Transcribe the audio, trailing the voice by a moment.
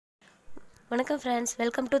வணக்கம் friends,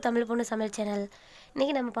 welcome to Tamil பொண்ணு சமையல் சேனல்.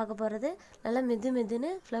 இன்றைக்கி நம்ம பார்க்க போகிறது நல்லா மெதுன்னு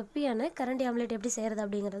ஃப்ளப்பியான கரண்டி ஆம்லேட் எப்படி செய்கிறது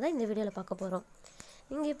அப்படிங்கிறத இந்த வீடியோவில் பார்க்க போகிறோம்.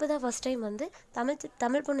 நீங்கள் இப்போ தான் ஃபஸ்ட் டைம் வந்து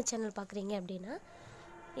தமிழ் பொண்ணு சேனல் பார்க்குறீங்க அப்படின்னா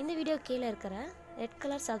இந்த வீடியோ கீழே இருக்கிற ரெட்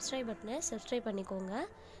கலர் சப்ஸ்கிரைப் பட்டனை சப்ஸ்கிரைப் பண்ணிக்கோங்க.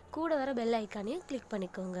 கூட வர பெல் ஐக்கானையும் கிளிக்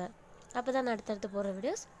பண்ணிக்கோங்க. அப்போ தான் நான் அடுத்தடுத்து போகிற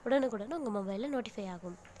வீடியோஸ் உடனுக்குடன் உங்கள் மொபைலில் நோட்டிஃபை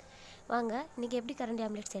ஆகும். வாங்க இன்றைக்கி எப்படி கரண்டி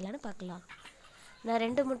ஆம்லேட் செய்யலான்னு பார்க்கலாம். நான்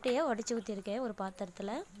 2 முட்டையை உடச்சி ஊற்றிருக்கேன் ஒரு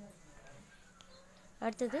பாத்திரத்தில்.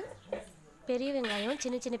 அடுத்தது பெரிய வெங்காயம்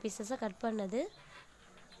சின்ன பீசஸாக கட் பண்ணது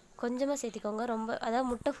கொஞ்சமாக சேர்த்திக்கோங்க. அதாவது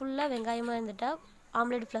முட்டை ஃபுல்லாக வெங்காயமாக இருந்துட்டால்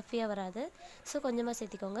ஆம்லேட் ஃப்ளஃபியாக வராது. ஸோ கொஞ்சமாக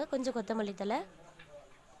சேர்த்திக்கோங்க. கொஞ்சம் கொத்தமல்லி தழை,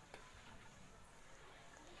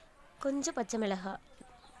 கொஞ்சம் பச்சை மிளகாய்,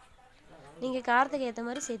 நீங்கள் காரத்துக்கு ஏற்ற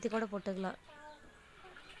மாதிரி சேர்த்து கூட போட்டுக்கலாம்.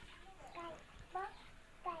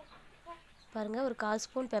 பாருங்கள், ஒரு 1/4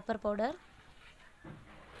 ஸ்பூன் பெப்பர் பவுடர்.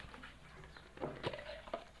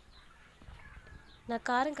 நான்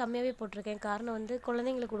காரம் கம்மியாகவே போட்டிருக்கேன். காரணம் வந்து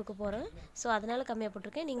குழந்தைங்களுக்கு கொடுக்க போகிறேன். ஸோ அதனால் கம்மியாக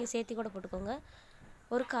போட்டிருக்கேன். நீங்கள் சேர்த்து கூட போட்டுக்கோங்க.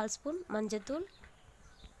 ஒரு 1/4 ஸ்பூன் மஞ்சத்தூள்,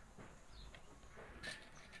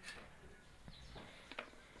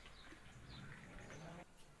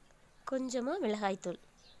 கொஞ்சமாக மிளகாய்த்தூள்.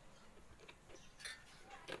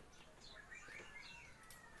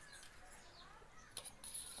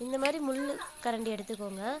 இந்த மாதிரி முள் கரண்டி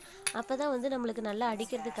எடுத்துக்கோங்க. அப்போ தான் வந்து நம்மளுக்கு நல்லா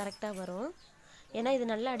அடிக்கிறது கரெக்டாக வரும். ஏன்னா இது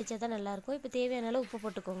நல்லா அடித்தா தான் நல்லாயிருக்கும். இப்போ தேவையான அளவு உப்பு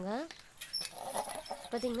போட்டுக்கோங்க.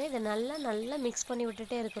 பார்த்திங்கன்னா இதை நல்லா மிக்ஸ் பண்ணி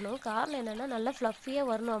விட்டுட்டே இருக்கணும். காரணம் என்னென்னா நல்லா ஃப்ளஃபியாக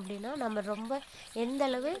வரணும். அப்படின்னா நம்ம ரொம்ப எந்த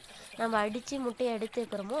அளவு நம்ம அடித்து முட்டையை எடுத்து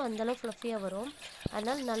வைக்கிறோமோ அந்தளவு ஃப்ளஃபியாக வரும்.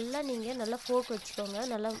 அதனால் நீங்கள் நல்லா ஃபோர்க் வச்சுக்கோங்க.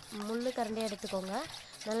 நல்லா முள் கரண்டியாக எடுத்துக்கோங்க.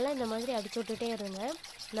 நல்லா இந்த மாதிரி அடித்து விட்டுட்டே இருங்க.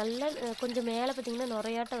 நல்லா கொஞ்சம் மேலே பார்த்திங்கன்னா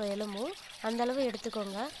நுரையாட்டம் எலும்பும் அந்தளவு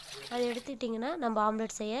எடுத்துக்கோங்க. அதை எடுத்துக்கிட்டிங்கன்னா நம்ம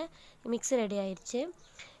ஆம்லேட் செய்ய மிக்ஸ் ரெடி ஆயிடுச்சு.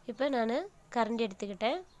 இப்போ நான் கரண்டி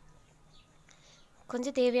எடுத்துக்கிட்டேன்.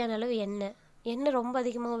 கொஞ்சம் தேவையான அளவு எண்ணெய் ரொம்ப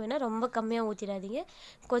அதிகமாக வேணால் ரொம்ப கம்மியாக ஊற்றிடாதீங்க.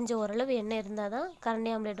 கொஞ்சம் ஓரளவு எண்ணெய் இருந்தால் தான்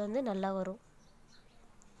கரண்டி ஆம்லேட் வந்து நல்லா வரும்.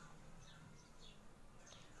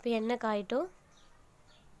 இப்போ எண்ணெய் காயட்டும்.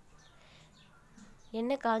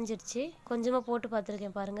 எண்ணெய் காஞ்சிருச்சு. கொஞ்சமாக போட்டு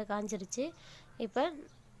பார்த்துருக்கேன், பாருங்கள் காஞ்சிருச்சு. இப்போ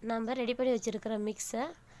நம்ம ரெடி பண்ணி வச்சுருக்கிற மிக்ஸை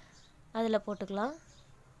அதில் போட்டுக்கலாம்.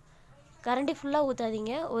 கரண்டி ஃபுல்லாக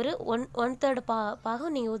ஊற்றாதீங்க. ஒரு 1/3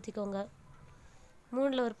 பாகம் நீங்கள் ஊற்றிக்கோங்க.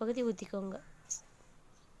 3ல் ஒரு பகுதி ஊற்றிக்கோங்க.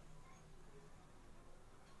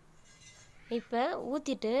 இப்போ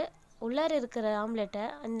ஊற்றிட்டு உள்ளார இருக்கிற ஆம்லேட்டை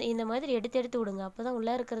இந்த மாதிரி எடுத்து விடுங்க. அப்போ தான்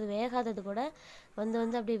உள்ளார இருக்கிறது வேகாதது கூட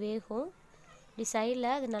வந்து அப்படியே வேகும். இப்படி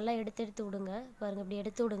சைடில் அது நல்லா எடுத்து விடுங்க. பாருங்கள், இப்படி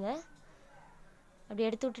எடுத்து விடுங்க. அப்படி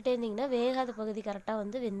எடுத்து விட்டுட்டே இருந்தீங்கன்னா வேகாத பகுதி கரெக்டாக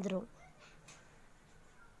வந்து வெந்துடும்.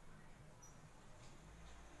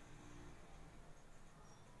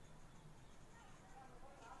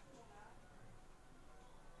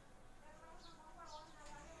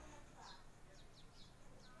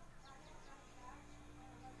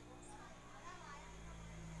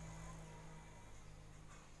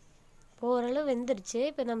 ஓரளவு வெந்துருச்சு.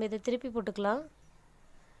 இப்போ நம்ம இதை திருப்பி போட்டுக்கலாம்.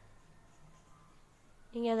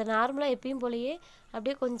 நீங்கள் அதை நார்மலாக எப்பயும் போலயே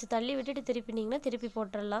அப்படியே கொஞ்சம் தள்ளி விட்டுட்டு திருப்பினீங்கன்னா திருப்பி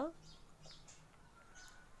போட்டுடலாம்.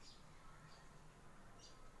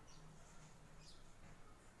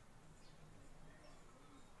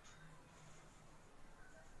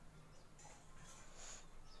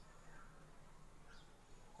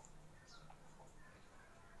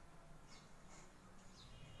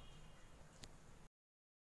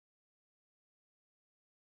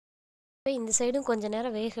 இந்த சைடும் கொஞ்சம்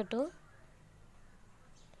நேரம் வேகட்டும்.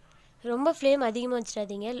 ரொம்ப ஃப்ளேம் அதிகமாக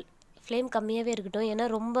வச்சிடாதீங்க. ஃப்ளேம் கம்மியாகவே இருக்கட்டும். ஏன்னா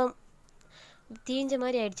ரொம்ப தீஞ்ச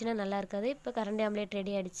மாதிரி ஆயிடுச்சுன்னா நல்லா இருக்காது. இப்போ கரண்டி ஆம்லேட்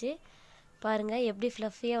ரெடி ஆகிடுச்சு. பாருங்கள் எப்படி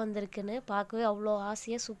ஃப்ளஃபியாக வந்திருக்குன்னு. பார்க்கவே அவ்வளோ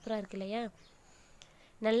ஆசையாக சூப்பராக இருக்கு இல்லையா?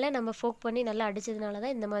 நல்லா நம்ம ஃபோக் பண்ணி நல்லா அடித்ததுனால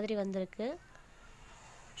தான் இந்த மாதிரி வந்திருக்கு.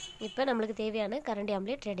 இப்போ நம்மளுக்கு தேவையான கரண்டி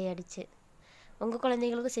ஆம்லேட் ரெடி ஆகிடுச்சு. உங்கள்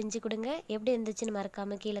குழந்தைங்களுக்கும் செஞ்சு கொடுங்க. எப்படி இருந்துச்சுன்னு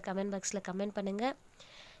மறக்காமல் கீழே கமெண்ட் பாக்ஸில் கமெண்ட் பண்ணுங்கள்.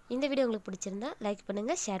 இந்த வீடியோ உங்களுக்கு பிடிச்சிருந்தா லைக்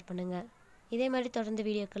பண்ணுங்கள், ஷேர் பண்ணுங்கள். இதே மாதிரி தொடர்ந்து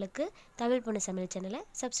வீடியோக்களுக்கு தமிழ் பொண்ணு சமையல் சேனலை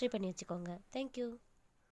சப்ஸ்கிரைப் பண்ணி வச்சுக்கோங்க. தேங்க்யூ.